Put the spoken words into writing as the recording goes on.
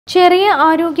ചെറിയ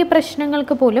ആരോഗ്യ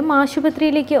പ്രശ്നങ്ങൾക്ക് പോലും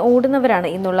ആശുപത്രിയിലേക്ക് ഓടുന്നവരാണ്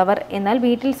ഇന്നുള്ളവർ. എന്നാൽ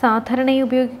വീട്ടിൽ സാധാരണയായി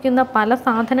ഉപയോഗിക്കുന്ന പല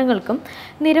സാധനങ്ങൾക്കും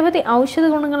നിരവധി ഔഷധ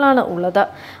ഗുണങ്ങളാണ് ഉള്ളത്.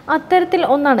 അത്തരത്തിൽ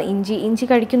ഒന്നാണ് ഇഞ്ചി. ഇഞ്ചി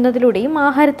കഴിക്കുന്നതിലൂടെയും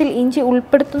ആഹാരത്തിൽ ഇഞ്ചി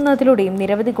ഉൾപ്പെടുത്തുന്നതിലൂടെയും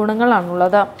നിരവധി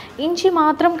ഗുണങ്ങളാണുള്ളത്. ഇഞ്ചി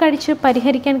മാത്രം കഴിച്ച്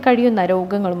പരിഹരിക്കാൻ കഴിയുന്ന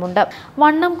രോഗങ്ങളുമുണ്ട്.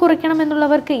 വണ്ണം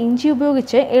കുറയ്ക്കണമെന്നുള്ളവർക്ക് ഇഞ്ചി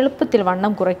ഉപയോഗിച്ച് എളുപ്പത്തിൽ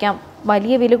വണ്ണം കുറയ്ക്കാം.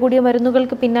 വലിയ വില കൂടിയ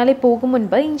മരുന്നുകൾക്ക് പിന്നാലെ പോകും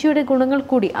മുൻപ് ഇഞ്ചിയുടെ ഗുണങ്ങൾ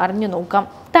കൂടി അറിഞ്ഞു നോക്കാം.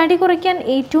 തടി കുറയ്ക്കാൻ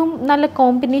ഏറ്റവും നല്ല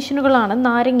കോമ്പിനേഷനുകളാണ്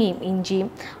നാരങ്ങയും ഇഞ്ചിയും.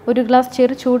 ഒരു ഗ്ലാസ്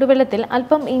ചെറു ചൂടുവെള്ളത്തിൽ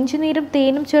അല്പം ഇഞ്ചിനീരും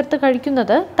തേനും ചേർത്ത്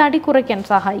കഴിക്കുന്നത് തടി കുറയ്ക്കാൻ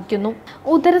സഹായിക്കുന്നു.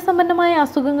 ഉദരസംബന്ധമായ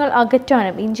അസുഖങ്ങൾ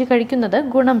അകറ്റാനും ഇഞ്ചി കഴിക്കുന്നത്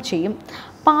ഗുണം ചെയ്യും.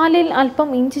 പാലിൽ അല്പം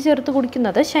ഇഞ്ചി ചേർത്ത്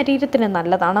കുടിക്കുന്നത് ശരീരത്തിന്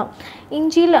നല്ലതാണ്.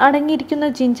 ഇഞ്ചിയിൽ അടങ്ങിയിരിക്കുന്ന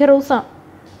ജിഞ്ചർ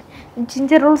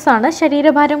റൂൾസ് ആണ്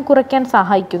ശരീരഭാരം കുറയ്ക്കാൻ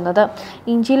സഹായിക്കുന്നത്.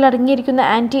 ഇഞ്ചിയിൽ അടങ്ങിയിരിക്കുന്ന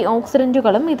ആൻറ്റി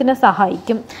ഓക്സിഡൻറ്റുകളും ഇതിനെ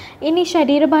സഹായിക്കും. ഇനി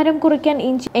ശരീരഭാരം കുറയ്ക്കാൻ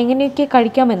ഇഞ്ചി എങ്ങനെയൊക്കെ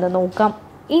കഴിക്കാമെന്ന് നോക്കാം.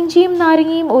 ഇഞ്ചിയും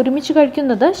നാരങ്ങയും ഒരുമിച്ച്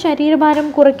കഴിക്കുന്നത് ശരീരഭാരം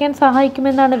കുറയ്ക്കാൻ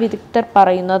സഹായിക്കുമെന്നാണ് വിദഗ്ധർ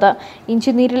പറയുന്നത്.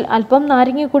 ഇഞ്ചി നീരിൽ അല്പം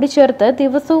നാരങ്ങ കൂടി ചേർത്ത്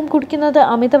ദിവസവും കുടിക്കുന്നത്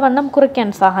അമിതവണ്ണം കുറയ്ക്കാൻ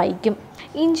സഹായിക്കും.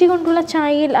 ഇഞ്ചി കൊണ്ടുള്ള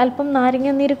ചായയിൽ അല്പം നാരങ്ങ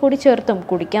നീര് കൂടി ചേർത്തും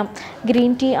കുടിക്കാം.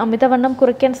 ഗ്രീൻ ടീ അമിതവണ്ണം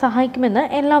കുറയ്ക്കാൻ സഹായിക്കുമെന്ന്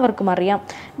എല്ലാവർക്കും അറിയാം.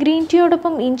 ഗ്രീൻ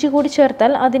ടീയോടൊപ്പം ഇഞ്ചി കൂടി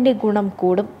ചേർത്താൽ അതിൻ്റെ ഗുണം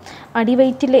കൂടും.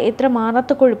 അടിവയറ്റിലെ എത്ര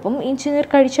മാറാത്ത കൊഴുപ്പും ഇഞ്ചിനീർ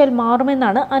കഴിച്ചാൽ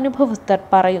മാറുമെന്നാണ് അനുഭവസ്ഥർ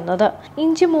പറയുന്നത്.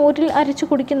 ഇഞ്ചി മോരിൽ അരച്ചു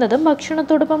കുടിക്കുന്നതും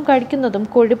ഭക്ഷണത്തോടൊപ്പം കഴിക്കുന്നതും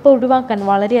കൊഴുപ്പ് ഒഴിവാക്കാൻ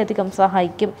വളരെയധികം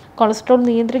സഹായിക്കും. കൊളസ്ട്രോൾ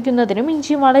നിയന്ത്രിക്കുന്നതിനും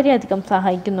ഇഞ്ചി വളരെയധികം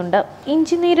സഹായിക്കുന്നുണ്ട്.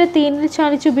 ഇഞ്ചി നീര് തേനിൽ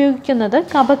ചാലിച്ച് ഉപയോഗിക്കുന്നത്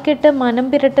കഫക്കെട്ട്, മനം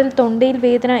പിരട്ടൽ, തൊണ്ടയിൽ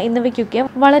വേദന എന്നിവയ്ക്കൊക്കെ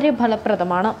വളരെ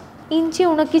ഫലപ്രദമാണ്. ഇഞ്ചി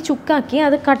ഉണക്കി ചുക്കാക്കി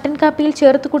അത് കട്ടൻ കാപ്പിയിൽ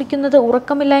ചേർത്ത് കുടിക്കുന്നത്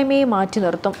ഉറക്കമില്ലായ്മയെ മാറ്റി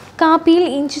നിർത്തും. കാപ്പിയിൽ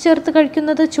ഇഞ്ചി ചേർത്ത്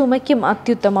കഴിക്കുന്നത് ചുമയ്ക്കും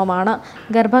അത്യുത്തമമാണ്.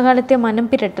 ഗർഭകാലത്തെ മനം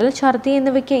പിരട്ടൽ, ഛർദി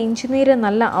എന്നിവയ്ക്ക് ഇഞ്ചിനീര്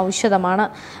നല്ല ഔഷധമാണ്.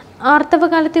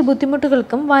 ആർത്തവകാലത്തെ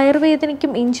ബുദ്ധിമുട്ടുകൾക്കും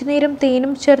വയറുവേദനയ്ക്കും ഇഞ്ചിനീരും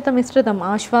തേനും ചേർത്ത മിശ്രിതം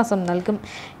ആശ്വാസം നൽകും.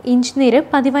 ഇഞ്ചിനീര്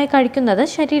പതിവായി കഴിക്കുന്നത്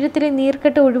ശരീരത്തിലെ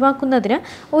നീർക്കെട്ട് ഒഴിവാക്കുന്നതിന്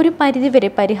ഒരു പരിധിവരെ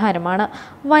പരിഹാരമാണ്.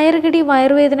 വയറുകടി,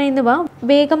 വയറുവേദന എന്നിവ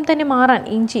വേഗം തന്നെ മാറാൻ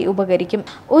ഇഞ്ചി ഉപകരിക്കും.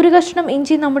 ഒരു കഷ്ണം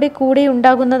ഇഞ്ചി നമ്മുടെ കൂടെ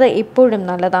ഉണ്ടാകുന്നത് എപ്പോഴും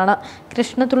നല്ലതാണ്.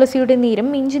 കൃഷ്ണ തുളസിയുടെ നീരും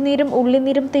ഇഞ്ചിനീരും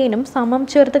ഉള്ളിനീരും തേനും സമം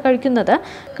ചേർത്ത് കഴിക്കുന്നത്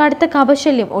കടുത്ത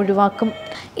കഫശല്യം ഒഴിവാക്കും.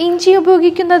 ഇഞ്ചി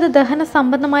ഉപയോഗിക്കുന്നത് ദഹന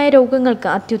സംബന്ധമായ രോഗങ്ങൾക്ക്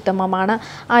അത്യുത്തമമാണ്.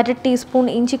 1/2 ടീസ്പൂൺ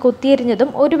ഇഞ്ചി കൊത്തിയരിഞ്ഞതും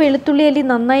 1 വെളുത്തുള്ളി അല്ലി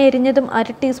നന്നായി അരിഞ്ഞതും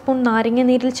 1/2 ടീസ്പൂൺ നാരങ്ങ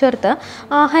നീരിൽ ചേർത്ത്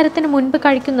ആഹാരത്തിന് മുൻപ്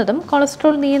കഴിക്കുന്നതും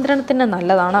കൊളസ്ട്രോൾ നിയന്ത്രണത്തിന്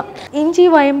നല്ലതാണ്. ഇഞ്ചി,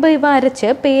 വയമ്പ് ഇവ അരച്ച്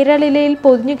പേരളിലയിൽ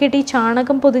പൊതിഞ്ഞു കെട്ടി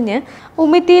ചാണകം പൊതിഞ്ഞ്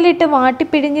ഉമിത്തിയിലിട്ട്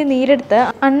വാട്ടിപ്പിഴിഞ്ഞ് നീരെടുത്ത്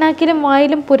അണ്ണാക്കിലും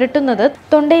വായിലും പുരട്ടുന്നത്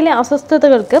തൊണ്ടയിലെ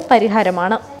അസ്വസ്ഥതകൾക്ക്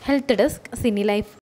പരിഹാരമാണ്. Health desk, Sini life.